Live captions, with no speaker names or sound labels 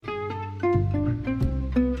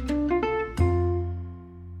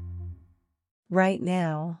Right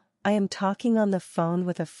now, I am talking on the phone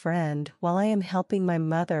with a friend while I am helping my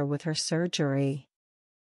mother with her surgery.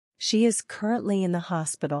 She is currently in the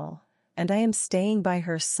hospital, and I am staying by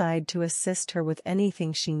her side to assist her with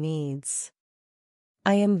anything she needs.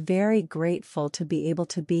 I am very grateful to be able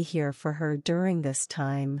to be here for her during this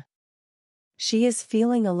time. She is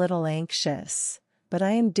feeling a little anxious, but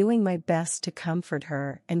I am doing my best to comfort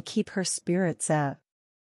her and keep her spirits up.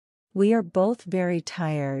 We are both very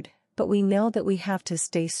tired, but we know that we have to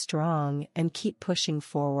stay strong and keep pushing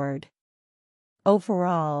forward.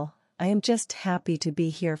 Overall, I am just happy to be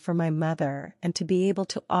here for my mother and to be able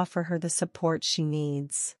to offer her the support she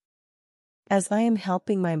needs. As I am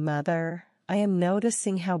helping my mother, I am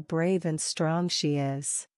noticing how brave and strong she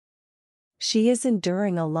is. She is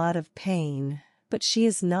enduring a lot of pain, but she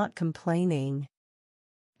is not complaining.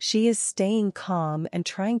 She is staying calm and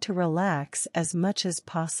trying to relax as much as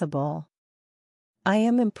possible. I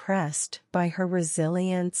am impressed by her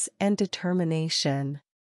resilience and determination.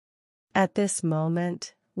 At this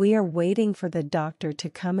moment, we are waiting for the doctor to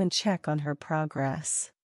come and check on her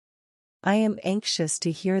progress. I am anxious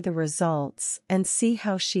to hear the results and see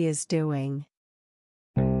how she is doing.